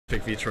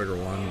pick V trigger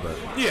 1, but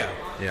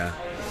yeah.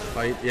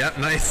 Fight. Yep,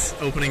 nice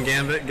opening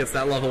gambit. Gets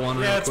that level 1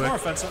 real quick. Yeah, it's more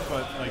offensive,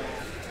 but like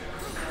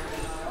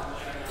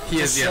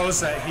he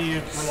shows that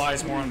he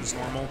relies more on his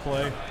normal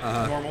play,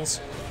 normals.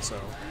 So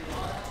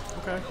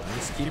okay,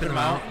 just keeping him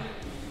out.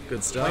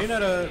 Good stuff.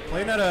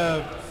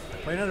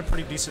 Playing at a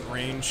pretty decent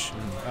range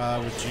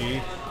with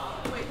G.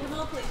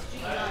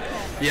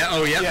 Yeah.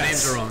 Oh, yeah. Yes.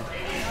 Names are wrong.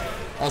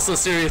 Also,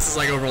 Sirius is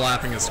like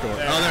overlapping his score. Oh,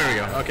 there we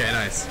go. Okay,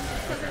 nice.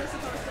 Okay.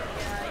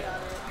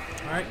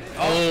 All right.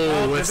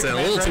 Oh, whiffs it. A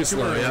little too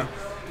slow. Yeah.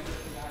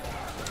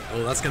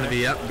 Oh, that's gonna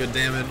be good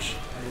damage.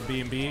 B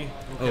and B.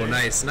 Oh,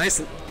 nice.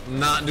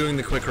 Not doing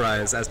the quick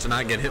rise as to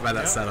not get hit by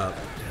that setup.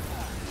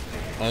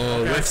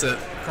 Oh, whiffs it.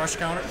 Crush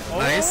counter. Oh.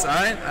 Nice. All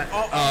right.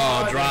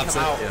 Oh, drops it.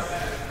 Yeah.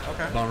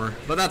 Okay. Bummer,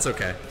 but that's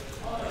okay.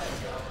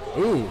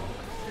 Ooh.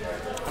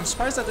 I'm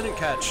surprised that didn't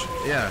catch.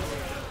 Yeah.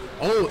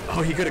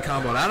 Oh, he could have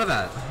comboed out of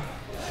that.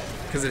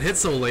 Because it hit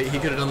so late, he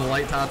could have done the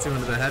light Tatsu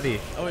into the heavy.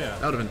 Oh, yeah.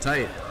 That would have been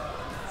tight.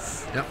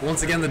 Yep,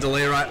 once again, the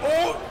delay right.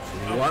 Oh!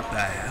 What the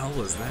hell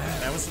was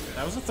that? That was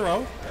a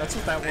throw. That's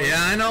what that was.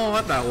 Yeah, I know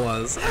what that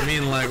was. I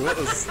mean, like, what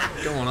was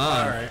going on?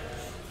 All right.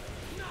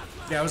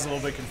 Yeah, I was a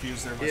little bit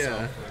confused there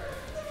myself. Yeah.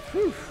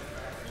 Whew.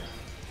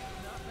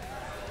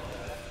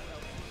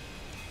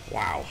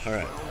 Wow. All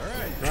right.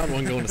 Round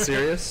 1 going to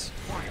Sirius.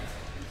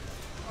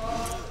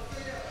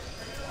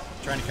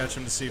 Trying to catch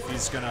him to see if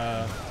he's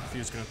gonna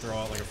throw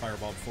out like a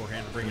fireball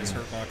beforehand to bring his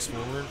hurt box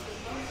forward.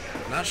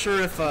 Not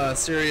sure if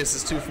Sirius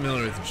is too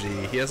familiar with G.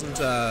 He hasn't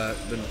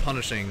been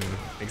punishing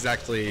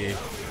exactly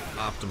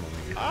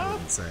optimally, I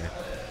would say.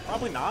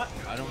 Probably not.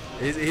 I don't.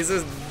 He's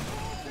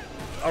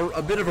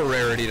a bit of a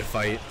rarity to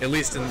fight, at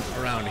least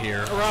around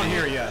here. Around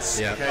here, yes.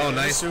 Yeah. Okay. Oh,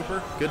 nice.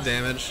 Super. Good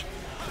damage.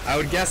 I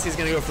would guess he's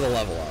gonna go for the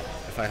level up.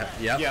 If I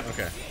have. Yep.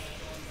 Okay.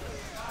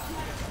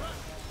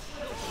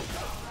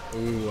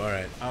 Ooh, all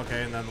right.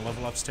 Okay, and then the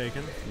level up's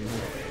taken.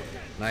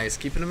 Nice,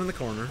 keeping him in the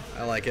corner.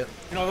 I like it.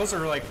 You know, those are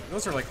like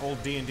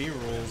old D&D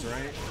rules,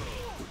 right?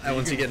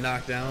 Once you get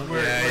knocked down.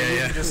 Where you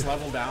can just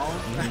level down.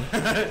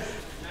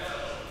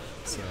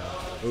 So.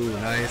 Ooh,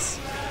 nice.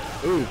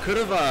 Ooh, could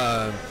have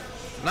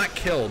not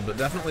killed, but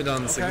definitely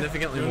done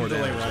significantly more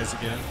damage. Delay rise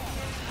again.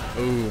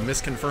 Ooh,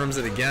 misconfirms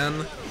it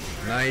again.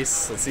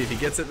 Nice. Let's see if he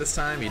gets it this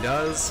time. He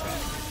does.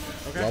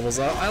 Okay. Levels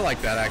up. I like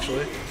that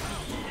actually.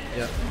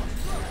 Yep.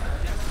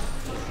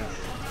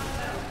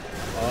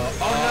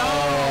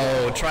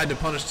 Oh, no! Tried to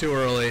punish too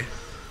early.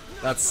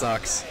 That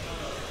sucks.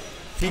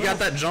 If he got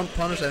that jump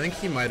punish, I think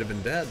he might have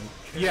been dead.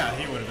 Yeah,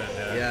 he would have been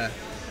dead. Yeah.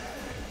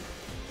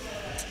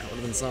 That would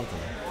have been something.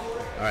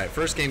 Alright,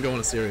 first game going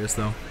to Sirius,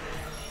 though.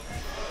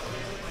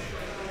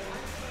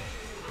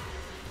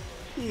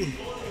 And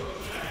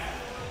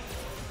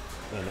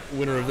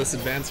winner of this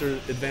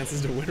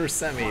advances to winner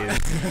semi.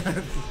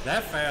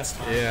 That fast?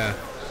 Huh? Yeah.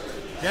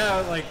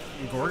 Yeah, like,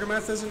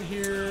 Gorgameth isn't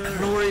here. I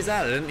don't know where he's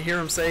at. I didn't hear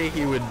him say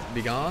he would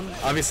be gone.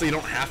 Obviously, you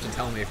don't have to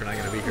tell me if you're not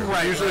going to be here.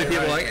 Right, usually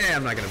people are like,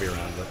 I'm not going to be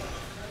around.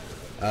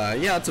 But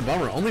yeah, it's a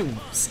bummer.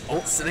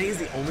 Sine is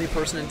the only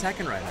person in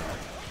Tekken right now.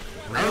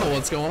 Really? I don't know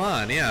what's going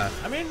on, yeah.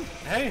 I mean,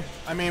 hey,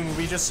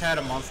 we just had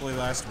a monthly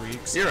last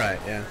week. So, you're right,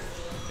 yeah.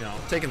 You know,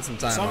 taking some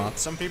time off.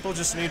 Some people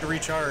just need to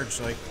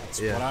recharge. Like,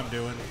 that's what I'm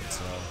doing.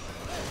 So.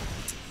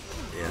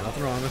 Yeah,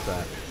 nothing wrong with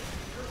that.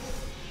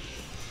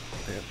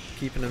 Yep,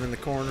 keeping him in the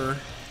corner.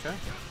 Okay.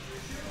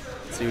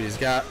 Let's see what he's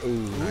got.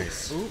 Ooh,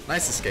 nice. Ooh.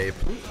 Nice escape.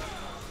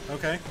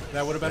 Okay,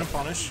 that would have been a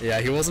punish.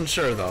 Yeah, he wasn't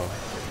sure, though.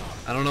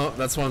 I don't know.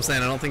 That's what I'm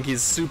saying. I don't think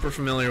he's super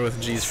familiar with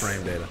G's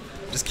frame data.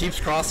 Just keeps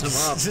crossing him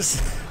up.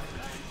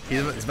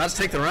 He's about to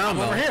take the round,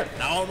 though. Over here.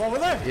 Now I'm over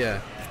there.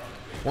 Yeah.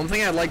 One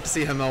thing I'd like to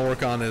see Hamel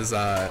work on is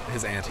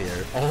his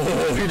anti-air.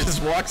 Oh, he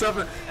just walks up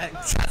and...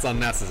 That's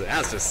unnecessary.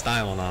 That's just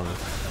styling on him.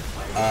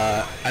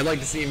 I'd like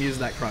to see him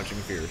using that Crouching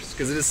Fierce,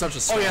 because it is such a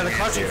strong the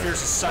Crouching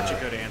Fierce is such a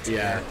good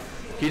anti-air. Yeah.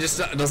 He just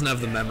doesn't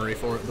have the memory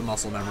for it, the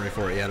muscle memory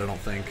for it yet, I don't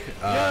think.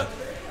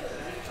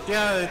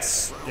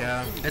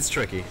 It's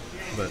tricky,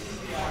 but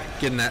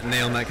getting that,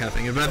 nailing that kind of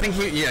thing. But I think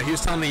he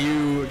was telling me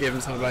you gave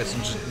him some advice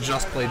to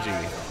just play G.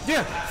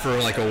 Yeah. For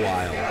like a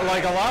while.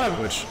 Like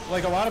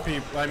a lot of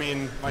people. I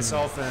mean,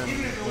 myself and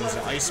was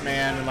it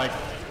Iceman and like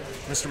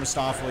Mr.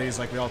 Mistopheles,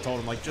 like we all told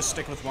him, like just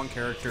stick with one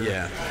character.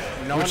 Yeah.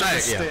 No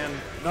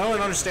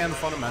one understand the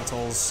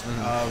fundamentals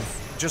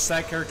of just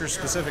that character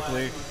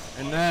specifically,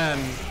 and then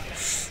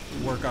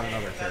work on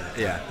another character.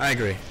 Yeah, I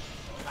agree.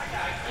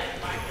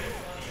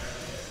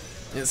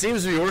 It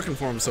seems to be working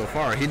for him so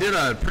far. He did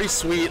a pretty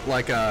sweet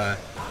like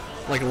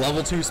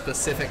level 2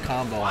 specific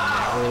combo on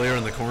me earlier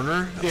in the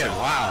corner. Yeah. Like,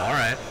 wow. All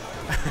right.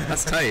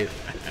 That's tight.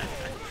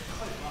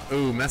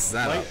 Ooh, messes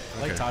that up.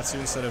 Like Tatsu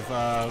instead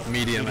of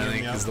medium, I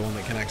think, is the one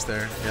that connects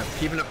there. Yep.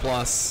 Keeping it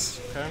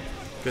plus. Okay.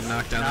 Good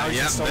knockdown.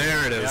 Yep.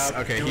 There it is. Yep.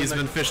 Okay. He's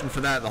been fishing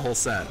for that the whole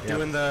set. Yep.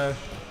 Doing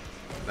that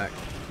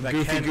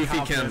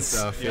goofy Ken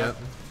stuff. Yep.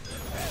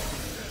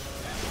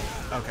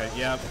 Okay.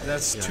 Yeah.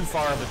 That's too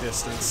far of a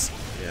distance.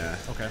 Yeah.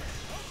 Okay.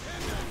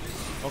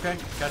 Okay,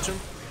 catch him.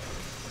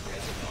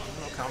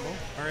 No combo.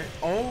 All right.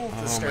 Oh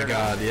my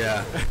God,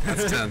 yeah.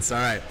 That's tense. All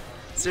right.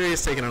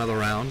 Sirius taking another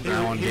round.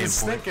 Now on game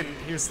point.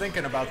 He was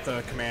thinking about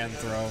the command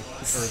throw or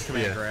the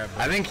command grab.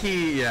 I think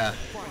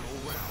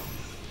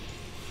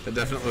that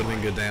definitely would have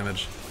been good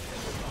damage.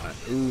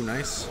 Ooh,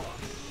 nice.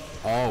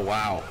 Oh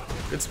wow,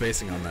 good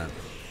spacing on that.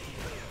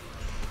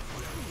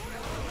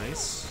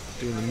 Nice.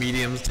 Doing the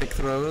medium tick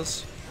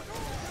throws.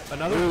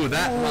 Ooh,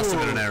 that must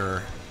have been an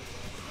error.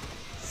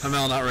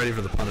 Hamel not ready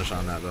for the punish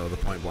on that though. The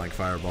point blank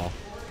fireball.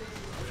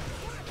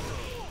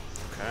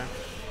 Okay.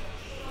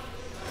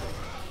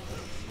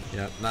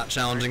 Yep, not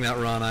challenging that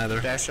run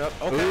either. Dash up.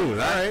 Okay. Ooh, all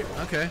right.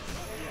 Okay.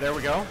 There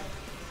we go.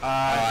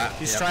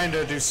 He's trying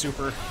to do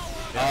super.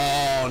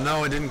 Oh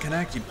no, it didn't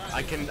connect.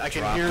 I can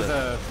hear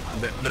the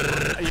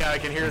I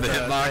can hear the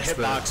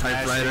hitbox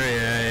typewriter.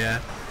 Yeah.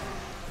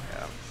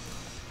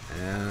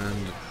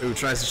 And ooh,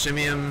 tries to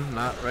shimmy him.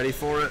 Not ready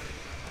for it.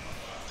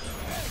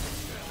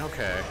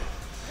 Okay.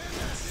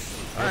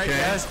 All right,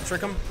 guys,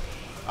 trick him.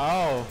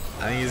 Oh.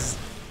 I think he's.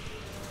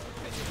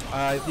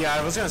 Yeah,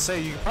 I was gonna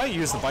say you could probably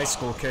use the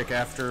bicycle kick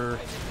after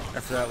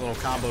that little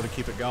combo to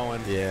keep it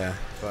going. Yeah.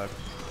 But.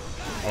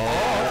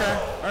 Oh, okay.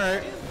 All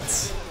right.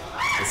 Let's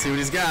see what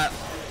he's got.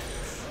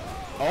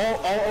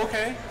 Oh,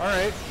 okay. All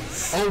right.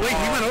 Oh wait,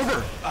 he went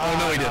over. Oh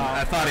no, he didn't.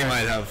 I thought he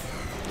might have.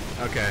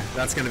 Okay,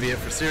 that's gonna be it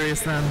for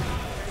Sirius then.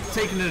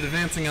 Taking it,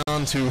 advancing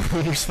on to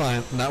winners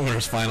finals.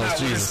 Winners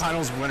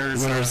finals.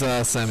 Winners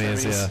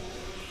semis. Yeah.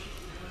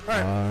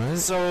 All right.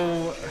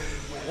 So,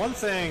 one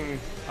thing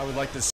I would like to